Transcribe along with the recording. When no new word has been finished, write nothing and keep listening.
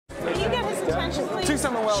attention, please. Do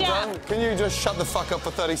something well Chef. done. Can you just shut the fuck up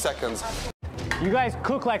for 30 seconds? You guys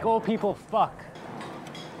cook like old people fuck.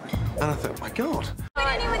 And I thought, my God.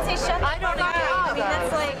 I didn't even say shut the fuck up. I mean,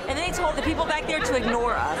 that's like... And then he told the people back there to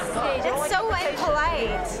ignore us. Okay, that's so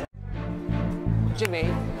impolite.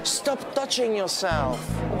 Jimmy, stop touching yourself.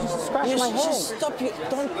 Just scratch my head. Just stop.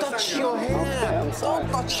 Don't touch your hair. Don't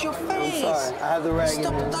touch your face. I'm sorry. I have the rag.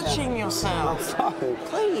 Stop touching yourself. I'm sorry.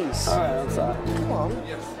 Please. All right, I'm sorry. Come on.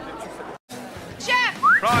 Chef!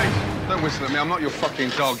 Right, don't whistle at me. I'm not your fucking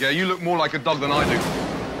dog, yeah? You look more like a dog than I do.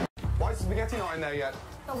 Why is the spaghetti not in there yet?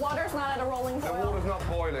 The water's not at a rolling The boil. water's not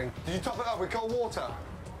boiling. Did you top it up with cold water?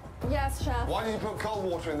 Yes, Chef. Why did you put cold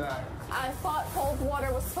water in there? I thought cold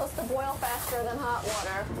water was supposed to boil faster than hot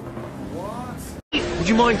water. What? Would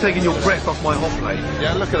you mind taking your breath off my hot plate?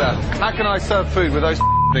 Yeah, look at that. How can I serve food with those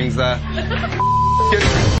things there?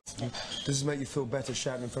 Does this make you feel better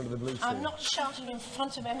shouting in front of the blue I'm not shouting in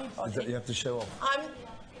front of anybody. That you have to show off. I'm...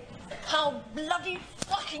 How bloody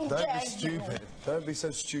fucking Don't dare be stupid. you? Don't be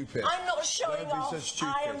so stupid. I'm not showing Don't off. be so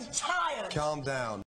stupid. I am tired. Calm down.